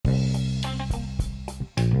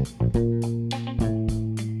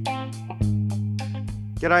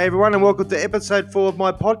G'day everyone and welcome to episode 4 of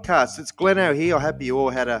my podcast. It's Gleno here. I hope you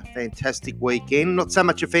all had a fantastic weekend. Not so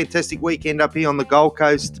much a fantastic weekend up here on the Gold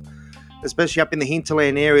Coast, especially up in the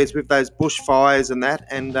hinterland areas with those bushfires and that.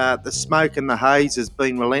 And the smoke and the haze has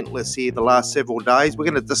been relentless here the last several days. We're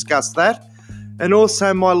going to discuss that. And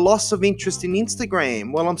also my loss of interest in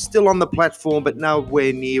Instagram. Well, I'm still on the platform, but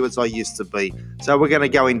nowhere near as I used to be. So we're going to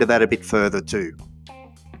go into that a bit further too.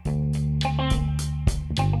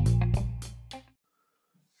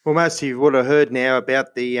 Well, most of you would have heard now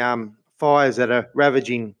about the fires that are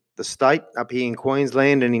ravaging the state up here in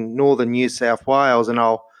Queensland and in northern New South Wales, and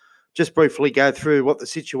I'll just briefly go through what the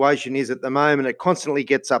situation is at the moment. It constantly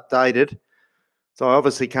gets updated, so I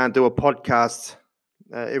obviously can't do a podcast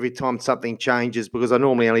every time something changes because I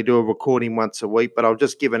normally only do a recording once a week, but I'll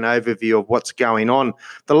just give an overview of what's going on.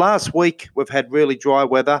 The last week, we've had really dry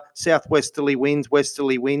weather, southwesterly winds,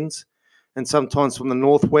 westerly winds, and sometimes from the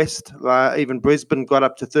northwest. Even Brisbane got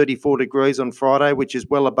up to 34 degrees on Friday, which is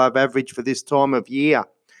well above average for this time of year.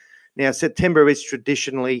 Now, September is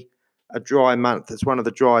traditionally a dry month. It's one of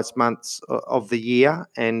the driest months of the year,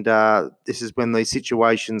 and this is when these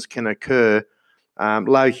situations can occur.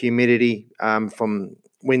 Low humidity from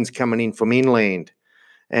winds coming in from inland,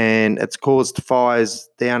 and it's caused fires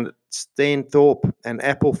down at Stanthorpe and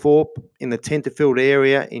Applethorpe in the Tenterfield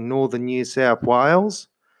area in northern New South Wales.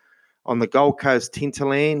 On the Gold Coast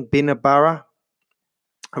hinterland, Binnaburra,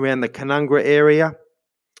 around the Canungra area,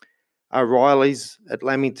 O'Reilly's at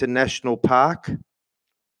Lamington National Park,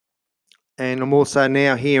 and I'm also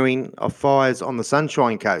now hearing of fires on the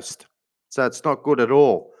Sunshine Coast. So it's not good at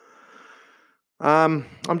all. I'm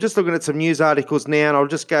just looking at some news articles now, and I'll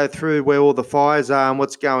just go through where all the fires are and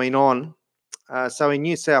what's going on. So in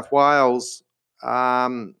New South Wales,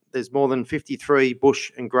 there's more than 53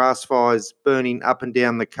 bush and grass fires burning up and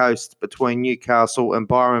down the coast between Newcastle and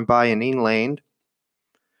Byron Bay and inland.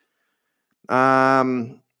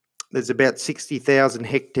 There's about 60,000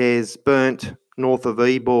 hectares burnt north of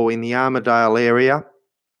Ebor in the Armidale area.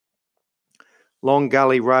 Long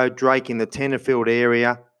Gully Road, Drake in the Tenterfield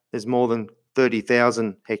area, there's more than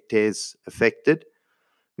 30,000 hectares affected.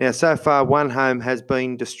 Now, so far, one home has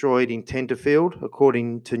been destroyed in Tenterfield,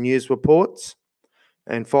 according to news reports,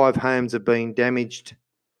 and 5 homes have been damaged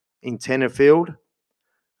in Tenterfield.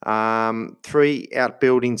 3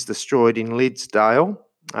 outbuildings destroyed in Lidsdale.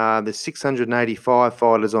 There's 685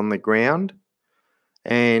 fighters on the ground,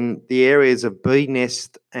 and the areas of Bee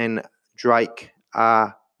Nest and Drake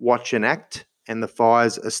are watch and act, and the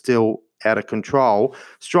fires are still out of control.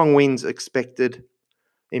 Strong winds expected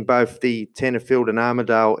in both the Tenterfield and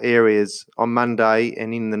Armidale areas on Monday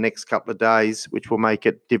and in the next couple of days, which will make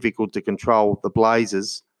it difficult to control the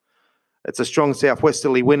blazes. It's a strong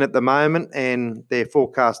southwesterly wind at the moment, and they're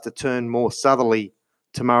forecast to turn more southerly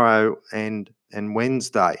tomorrow and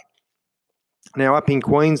Wednesday. Now, up in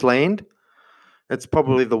Queensland, it's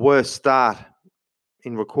probably the worst start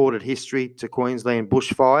in recorded history to Queensland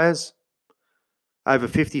bushfires. Over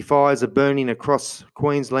 50 fires are burning across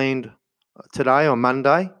Queensland today on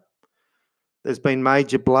Monday. There's been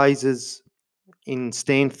major blazes in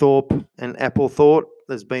Stanthorpe and Applethorpe.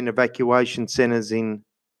 There's been evacuation centres in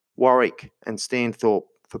Warwick and Stanthorpe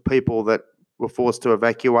for people that were forced to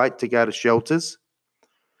evacuate to go to shelters.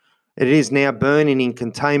 It is now burning in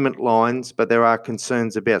containment lines, but there are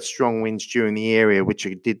concerns about strong winds during the area, which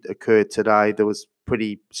did occur today. There was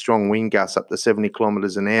pretty strong wind gusts up to 70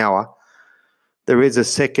 kilometres an hour. There is a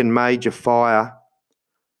second major fire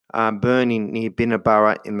burning near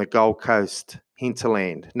Binnaburra in the Gold Coast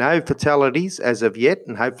hinterland. No fatalities as of yet,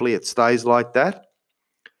 and hopefully it stays like that.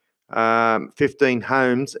 15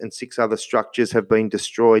 homes and 6 other structures have been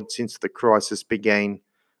destroyed since the crisis began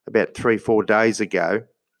about 3-4 days ago.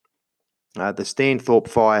 The Stanthorpe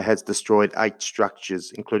fire has destroyed 8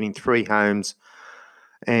 structures, including 3 homes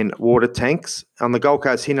and water tanks. On the Gold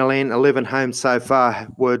Coast hinterland, 11 homes so far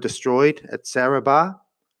were destroyed at Sarabah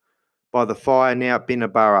by the fire now at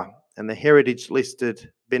Binnaburra, and the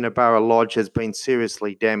heritage-listed Binnaburra Lodge has been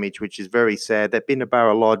seriously damaged, which is very sad. That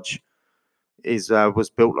Binnaburra Lodge was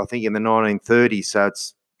built, I think, in the 1930s, so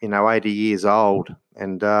it's 80 years old,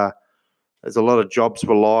 and there's a lot of jobs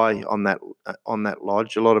rely on that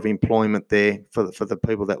lodge, a lot of employment there for the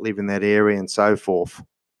people that live in that area and so forth.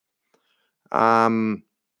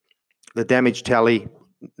 The damage tally,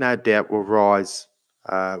 no doubt, will rise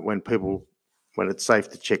when it's safe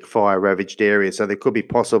to check fire-ravaged areas. So there could be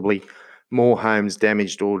possibly more homes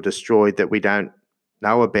damaged or destroyed that we don't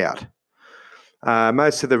know about.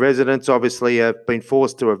 Most of the residents obviously have been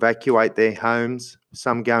forced to evacuate their homes,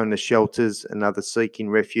 some going to shelters and others seeking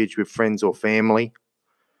refuge with friends or family.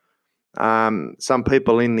 Some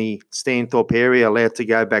people in the Stanthorpe area allowed to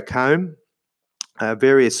go back home.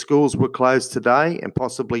 Various schools were closed today and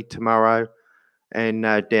possibly tomorrow, and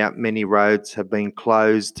no doubt many roads have been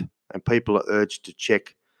closed, and people are urged to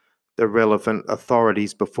check the relevant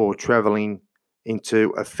authorities before travelling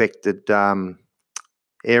into affected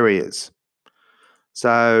areas.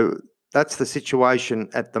 So that's the situation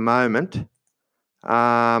at the moment.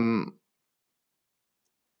 Now,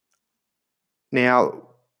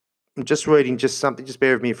 I'm just reading something, just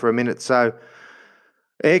bear with me for a minute. So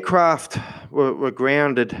aircraft were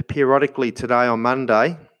grounded periodically today on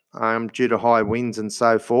Monday due to high winds and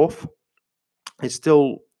so forth. It's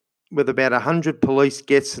still, with about 100 police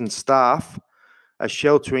guests and staff, are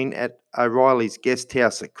sheltering at O'Reilly's guest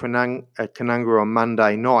house at Canunga on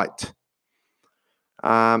Monday night.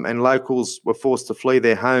 And locals were forced to flee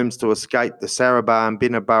their homes to escape the Sarabah and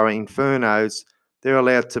Binnaburra infernos. They're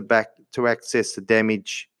allowed to access the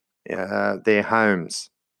damage their homes.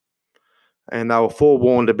 And they were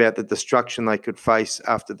forewarned about the destruction they could face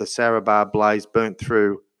after the Sarabah blaze burnt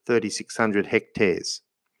through 3,600 hectares.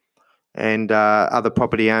 And other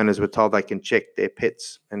property owners were told they can check their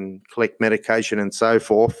pets and collect medication and so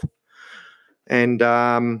forth. And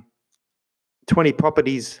 20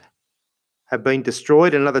 properties have been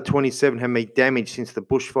destroyed. Another 27 have been damaged since the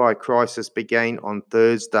bushfire crisis began on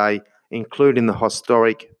Thursday, including the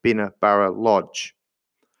historic Binnaburra Lodge.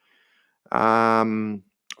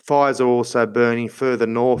 Fires are also burning further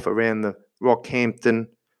north around the Rockhampton,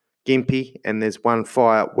 Gympie, and there's one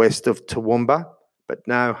fire west of Toowoomba, but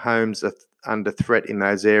no homes are under threat in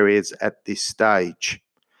those areas at this stage.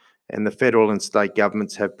 And the federal and state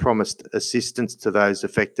governments have promised assistance to those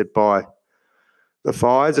affected by the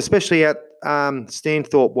fires, especially at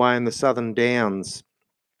Stanthorpe Way in the Southern Downs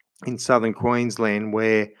in southern Queensland,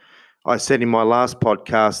 where I said in my last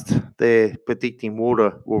podcast they're predicting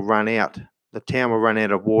water will run out. The town will run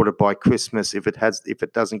out of water by Christmas if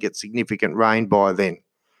it doesn't get significant rain by then.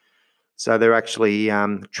 So they're actually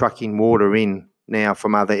trucking water in now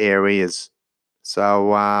from other areas.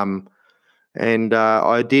 So I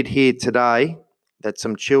did hear today that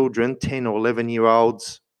some children, 10 or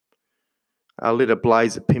 11-year-olds, lit a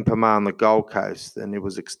blaze at Pimpama on the Gold Coast, and it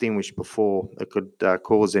was extinguished before it could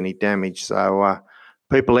cause any damage. So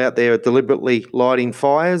people out there are deliberately lighting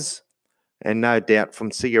fires, and no doubt from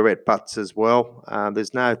cigarette butts as well. There's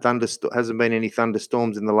hasn't been any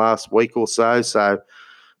thunderstorms in the last week or so, so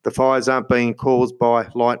the fires aren't being caused by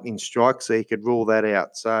lightning strikes, so you could rule that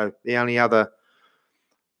out. So the only other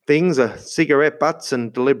things are cigarette butts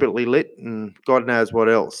and deliberately lit and God knows what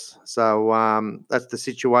else. So that's the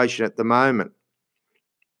situation at the moment.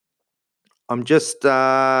 I'm just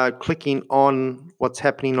clicking on what's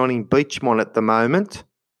happening in Beechmont at the moment.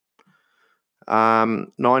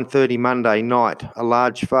 9:30 Monday night, a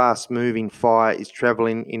large, fast-moving fire is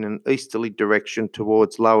travelling in an easterly direction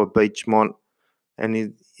towards Lower Beechmont,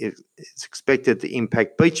 and it's expected to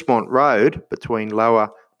impact Beechmont Road between Lower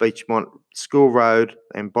Beechmont School Road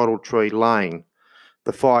and Bottle Tree Lane.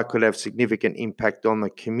 The fire could have significant impact on the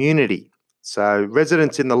community. So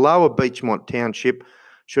residents in the Lower Beechmont Township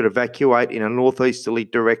should evacuate in a northeasterly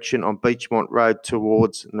direction on Beechmont Road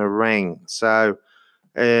towards Nerang. So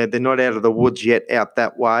they're not out of the woods yet out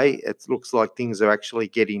that way. It looks like things are actually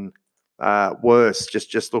getting worse,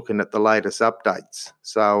 just looking at the latest updates.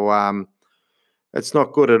 So it's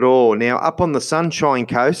not good at all. Now, up on the Sunshine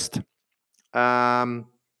Coast, Queensland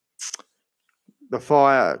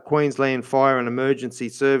Fire and Emergency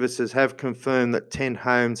Services have confirmed that 10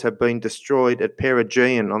 homes have been destroyed at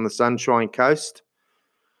Perigean on the Sunshine Coast.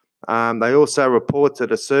 They also report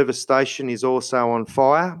that a service station is also on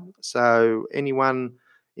fire. So anyone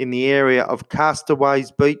in the area of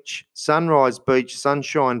Castaways Beach, Sunrise Beach,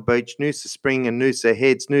 Sunshine Beach, Noosa Spring and Noosa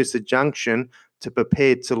Heads, Noosa Junction to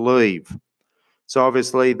prepare to leave. So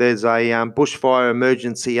obviously there's a bushfire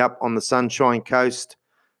emergency up on the Sunshine Coast,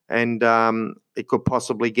 and it could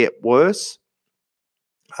possibly get worse.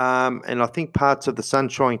 And I think parts of the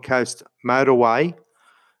Sunshine Coast motorway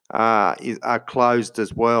are closed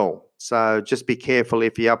as well. So just be careful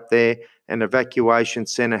if you're up there. An evacuation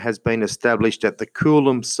centre has been established at the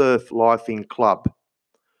Coolum Surf Lifing Club.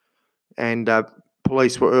 And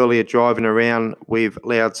police were earlier driving around with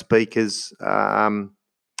loudspeakers,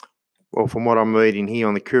 from what I'm reading here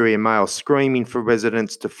on the Courier Mail, screaming for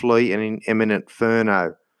residents to flee an imminent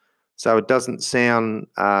inferno. So it doesn't sound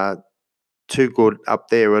too good up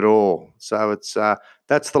there at all. So it's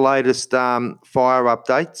that's the latest fire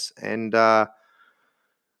updates, and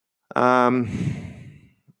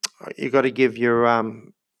you got to give your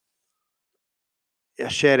a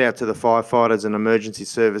shout out to the firefighters and emergency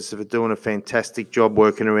services for doing a fantastic job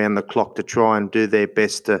working around the clock to try and do their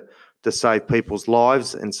best to save people's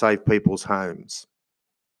lives and save people's homes.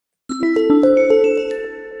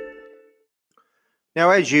 Now,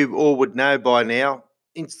 as you all would know by now,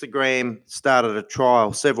 Instagram started a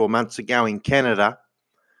trial several months ago in Canada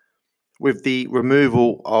with the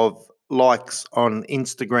removal of likes on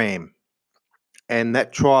Instagram. And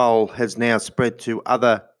that trial has now spread to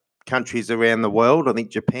other countries around the world. I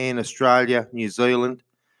think Japan, Australia, New Zealand,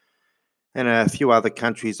 and a few other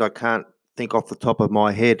countries I can't think off the top of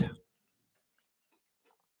my head.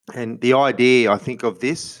 And the idea, I think, of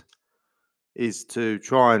this is to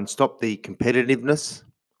try and stop the competitiveness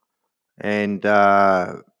and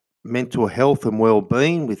mental health and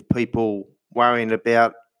well-being with people worrying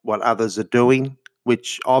about what others are doing,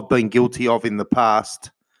 which I've been guilty of in the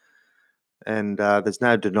past. And there's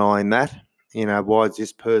no denying that. You know, why is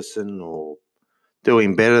this person or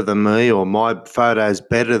doing better than me, or my photo's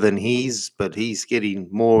better than his, but he's getting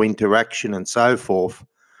more interaction and so forth.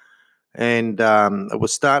 And it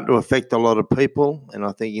was starting to affect a lot of people. And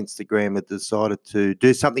I think Instagram had decided to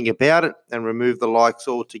do something about it and remove the likes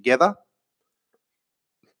altogether.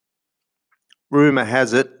 Rumour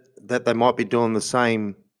has it that they might be doing the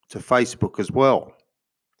same to Facebook as well.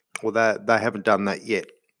 Well, they haven't done that yet.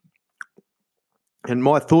 And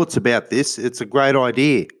my thoughts about this, it's a great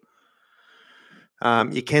idea.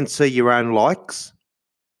 You can see your own likes,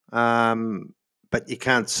 but you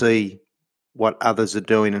can't see what others are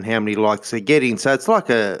doing and how many likes they're getting. So it's like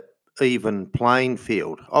a even playing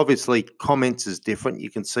field. Obviously, comments is different. You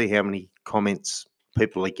can see how many comments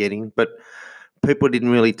people are getting, but people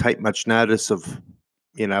didn't really take much notice of,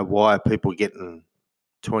 you know, why are people getting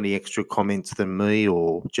 20 extra comments than me,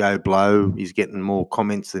 or Joe Blow is getting more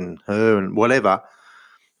comments than her and whatever.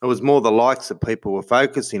 It was more the likes that people were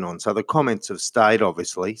focusing on. So the comments have stayed,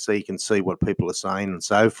 obviously, so you can see what people are saying and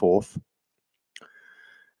so forth.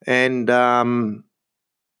 And but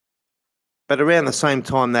around the same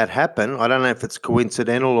time that happened, I don't know if it's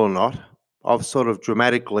coincidental or not, I've sort of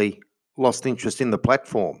dramatically lost interest in the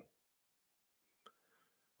platform.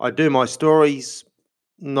 I do my stories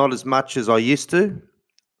not as much as I used to.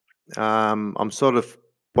 I'm sort of,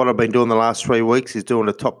 what I've been doing the last 3 weeks is doing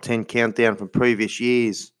a top 10 countdown from previous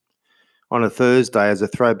years on a Thursday as a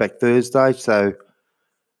throwback Thursday. So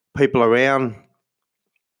people around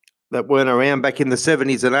that weren't around back in the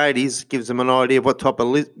 70s and 80s gives them an idea of what type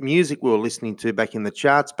of music we were listening to back in the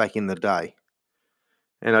charts back in the day.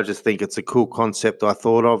 And I just think it's a cool concept I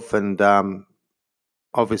thought of. And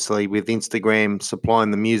obviously with Instagram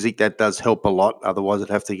supplying the music, that does help a lot. Otherwise I'd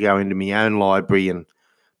have to go into my own library and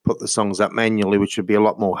put the songs up manually, which would be a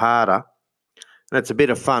lot more harder. And it's a bit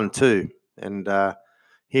of fun too. And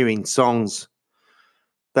hearing songs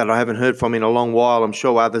that I haven't heard from in a long while, I'm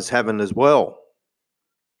sure others haven't as well.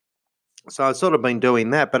 So I've sort of been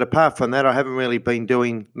doing that. But apart from that, I haven't really been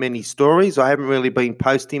doing many stories. I haven't really been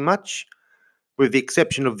posting much, with the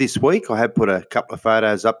exception of this week. I have put a couple of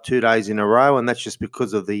photos up 2 days in a row, and that's just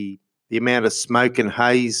because of the amount of smoke and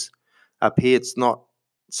haze up here. It's not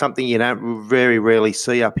something you don't very rarely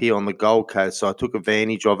see up here on the Gold Coast. So I took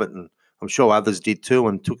advantage of it, and I'm sure others did too,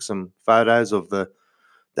 and took some photos of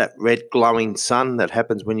that red glowing sun that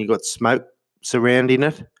happens when you got smoke surrounding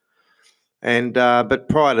it. And but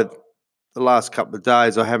prior to the last couple of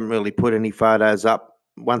days, I haven't really put any photos up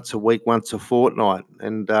once a week, once a fortnight.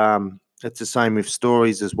 And it's the same with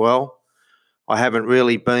stories as well. I haven't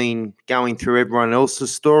really been going through everyone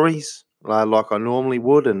else's stories like I normally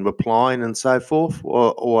would and replying and so forth,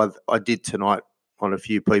 or I did tonight on a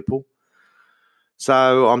few people.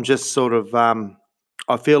 So I'm just sort of,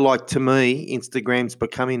 I feel like, to me, Instagram's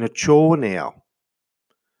becoming a chore now.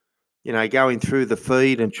 You know, going through the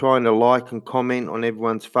feed and trying to like and comment on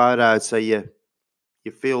everyone's photos, so you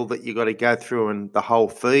feel that you got to go through and the whole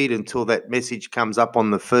feed until that message comes up on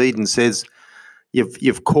the feed and says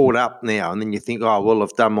you've caught up now, and then you think, oh well,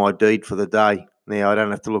 I've done my deed for the day. Now I don't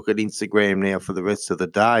have to look at Instagram now for the rest of the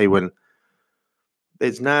day, when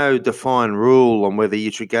there's no defined rule on whether you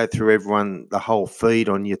should go through the whole feed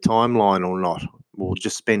on your timeline or not. Or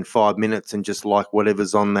just spend 5 minutes and just like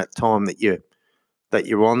whatever's on that time that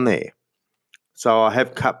you're on there. So I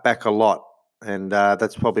have cut back a lot, and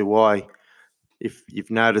that's probably why, if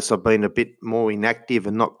you've noticed, I've been a bit more inactive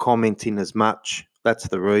and not commenting as much. That's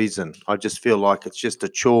the reason. I just feel like it's just a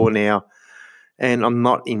chore now, and I'm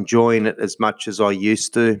not enjoying it as much as I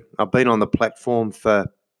used to. I've been on the platform for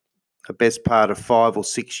the best part of 5 or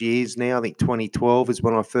 6 years now. I think 2012 is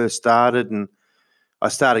when I first started, and I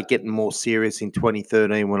started getting more serious in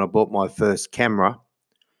 2013 when I bought my first camera.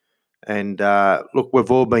 And look,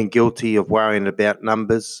 we've all been guilty of worrying about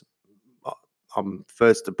numbers. I'm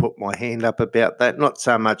first to put my hand up about that. Not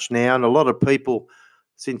so much now. And a lot of people,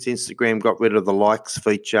 since Instagram got rid of the likes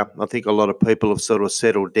feature, I think a lot of people have sort of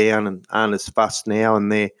settled down and aren't as fussed now,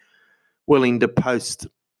 and they're willing to post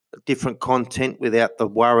different content without the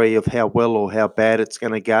worry of how well or how bad it's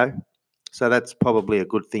going to go. So that's probably a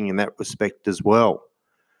good thing in that respect as well.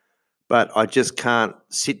 But I just can't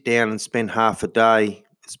sit down and spend half a day,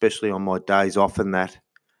 especially on my days off and that,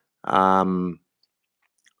 and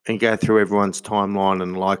go through everyone's timeline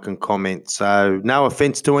and like and comment. So no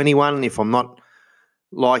offense to anyone if I'm not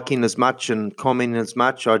liking as much and commenting as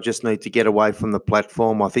much. I just need to get away from the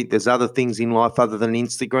platform. I think there's other things in life other than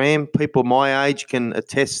Instagram. People my age can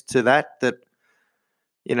attest to that,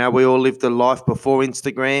 you know, we all lived a life before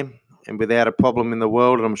Instagram and without a problem in the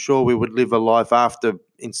world. And I'm sure we would live a life after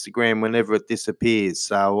Instagram whenever it disappears.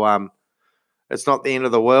 So it's not the end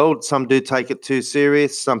of the world. Some do take it too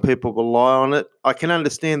serious. Some people rely on it. I can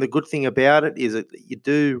understand the good thing about it is that you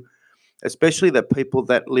do, especially the people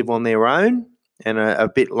that live on their own and are a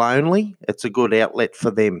bit lonely, it's a good outlet for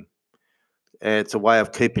them. It's a way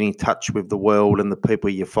of keeping in touch with the world and the people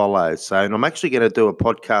you follow. So, and I'm actually going to do a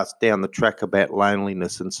podcast down the track about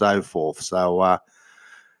loneliness and so forth. So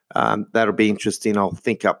that'll be interesting. I'll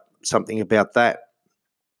think up something about that.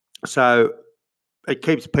 So it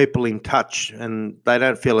keeps people in touch and they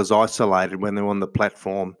don't feel as isolated when they're on the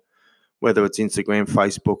platform, whether it's Instagram,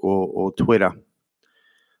 Facebook or Twitter.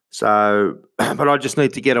 So, but I just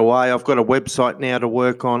need to get away. I've got a website now to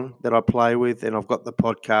work on that I play with, and I've got the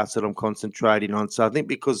podcast that I'm concentrating on. So I think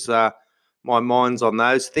because my mind's on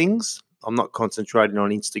those things, I'm not concentrating on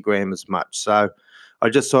Instagram as much. So I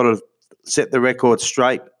just sort of set the record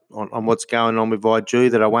straight on what's going on with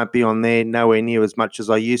IG, that I won't be on there nowhere near as much as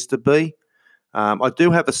I used to be. I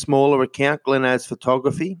do have a smaller account, Glenaz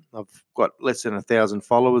Photography. I've got less than 1,000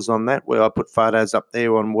 followers on that, where I put photos up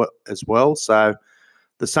there on as well. So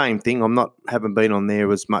the same thing. Haven't been on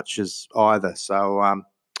there as much as either. So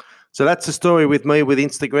that's the story with me with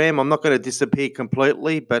Instagram. I'm not going to disappear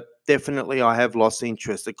completely, but definitely I have lost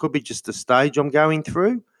interest. It could be just a stage I'm going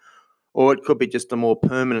through, or it could be just a more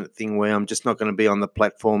permanent thing where I'm just not going to be on the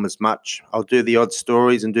platform as much. I'll do the odd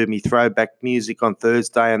stories and do me throwback music on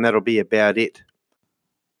Thursday, and that'll be about it.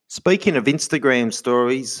 Speaking of Instagram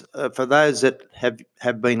stories, for those that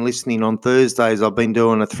have been listening on Thursdays, I've been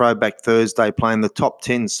doing a Throwback Thursday, playing the top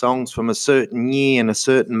 10 songs from a certain year and a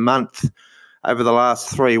certain month over the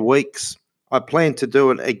last 3 weeks. I plan to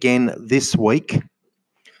do it again this week.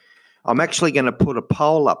 I'm actually going to put a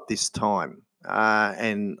poll up this time,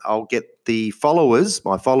 and I'll get my followers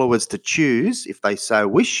to choose, if they so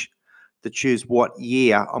wish, to choose what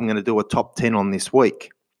year I'm going to do a top 10 on this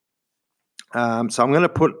week. So I'm going to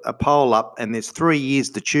put a poll up, and there's 3 years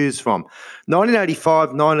to choose from: 1985,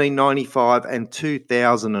 1995, and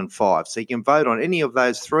 2005. So you can vote on any of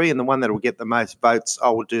those three, and the one that will get the most votes, I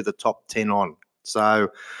will do the top 10 on. So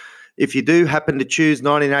if you do happen to choose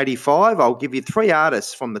 1985, I'll give you 3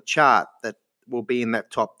 artists from the chart that will be in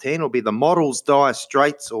that top 10. It'll be the Models, Dire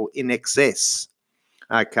Straits, or INXS.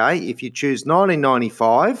 Okay, if you choose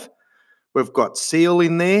 1995, we've got Seal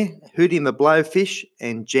in there, Hootie and the Blowfish,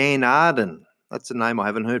 and Jan Arden. That's a name I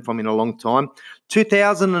haven't heard from in a long time.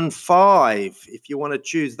 2005, if you want to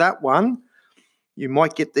choose that one, you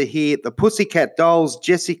might get to hear the Pussycat Dolls,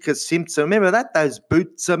 Jessica Simpson. Remember that? Those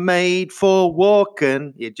boots are made for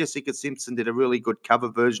walking. Yeah, Jessica Simpson did a really good cover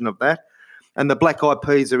version of that. And the Black Eyed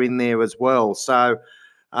Peas are in there as well. So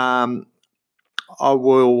I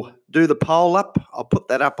will do the poll up. I'll put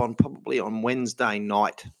that up probably on Wednesday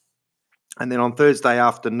night. And then on Thursday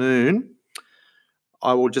afternoon,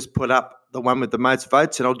 I will just put up the one with the most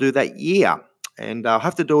votes, and I'll do that year. And I'll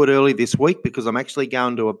have to do it early this week because I'm actually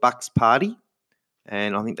going to a Bucks party,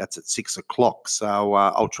 and I think that's at 6 o'clock. So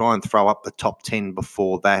I'll try and throw up the top 10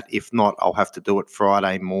 before that. If not, I'll have to do it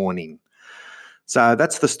Friday morning. So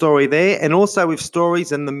that's the story there. And also with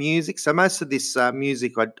stories and the music. So most of this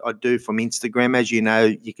music I do from Instagram. As you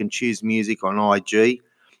know, you can choose music on IG.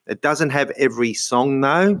 It doesn't have every song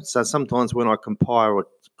though. So sometimes when I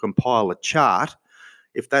compile a chart,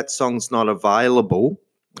 if that song's not available,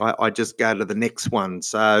 I just go to the next one.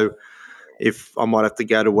 So if I might have to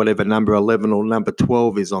go to whatever number 11 or number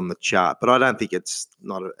 12 is on the chart, but I don't think it's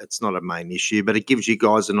not a main issue, but it gives you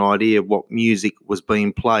guys an idea of what music was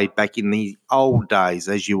being played back in the old days,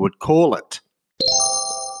 as you would call it.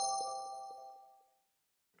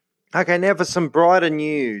 Okay, now for some brighter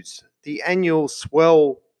news. The annual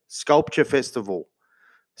Swell Sculpture Festival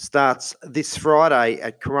starts this Friday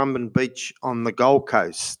at Currumbin Beach on the Gold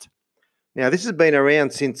Coast. Now, this has been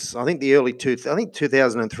around since, I think, the early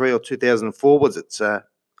 2003 or 2004 was its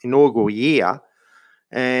inaugural year.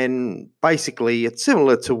 And basically, it's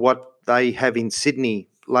similar to what they have in Sydney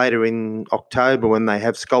later in October when they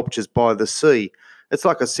have Sculptures by the Sea. It's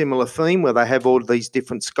like a similar theme where they have all these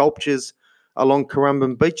different sculptures along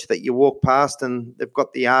Currumbin Beach that you walk past, and they've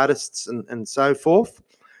got the artists and so forth.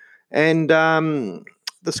 And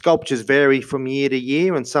the sculptures vary from year to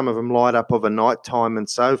year, and some of them light up of a night time and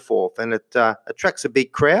so forth. And it attracts a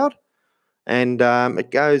big crowd. And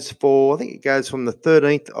it goes from the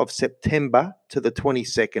 13th of September to the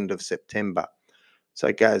 22nd of September. So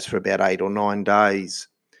it goes for about 8 or 9 days.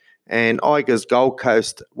 And Igers Gold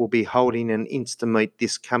Coast will be holding an Instameet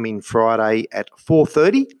this coming Friday at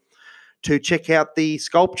 4:30 to check out the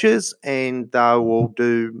sculptures, and they will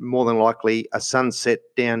do more than likely a sunset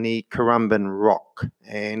down near Currumbin Rock.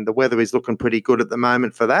 And the weather is looking pretty good at the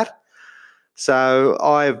moment for that. So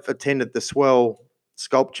I've attended the Swell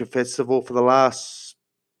Sculpture Festival for the last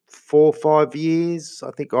 4 or 5 years.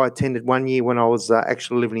 I think I attended one year when I was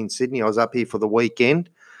actually living in Sydney. I was up here for the weekend.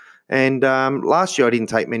 And last year I didn't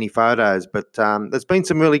take many photos, but there's been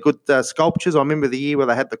some really good sculptures. I remember the year where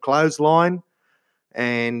they had the clothesline,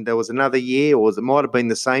 and there was another year, or it might have been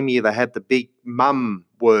the same year, they had the big mum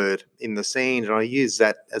word in the sand, and I used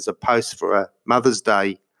that as a post for a Mother's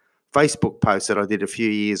Day Facebook post that I did a few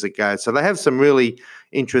years ago. So they have some really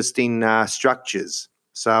interesting structures.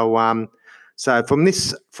 So from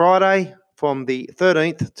this Friday, from the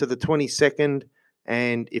 13th to the 22nd,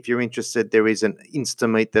 and if you're interested, there is an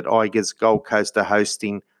Instameet that Igers Gold Coast are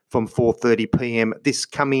hosting from 4:30 p.m. this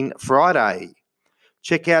coming Friday.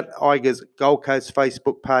 Check out Igers Gold Coast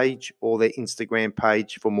Facebook page or their Instagram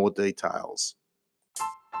page for more details.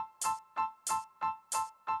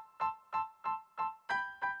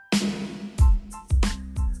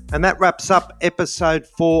 And that wraps up episode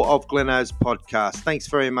 4 of Gleno's podcast. Thanks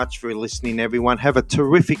very much for listening, everyone. Have a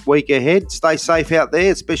terrific week ahead. Stay safe out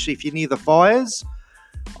there, especially if you're near the fires.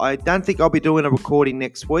 I don't think I'll be doing a recording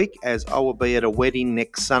next week, as I will be at a wedding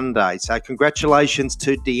next Sunday. So congratulations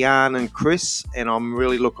to Deanne and Chris, and I'm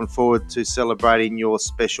really looking forward to celebrating your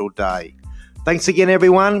special day. Thanks again,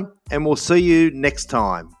 everyone, and we'll see you next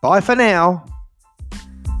time. Bye for now.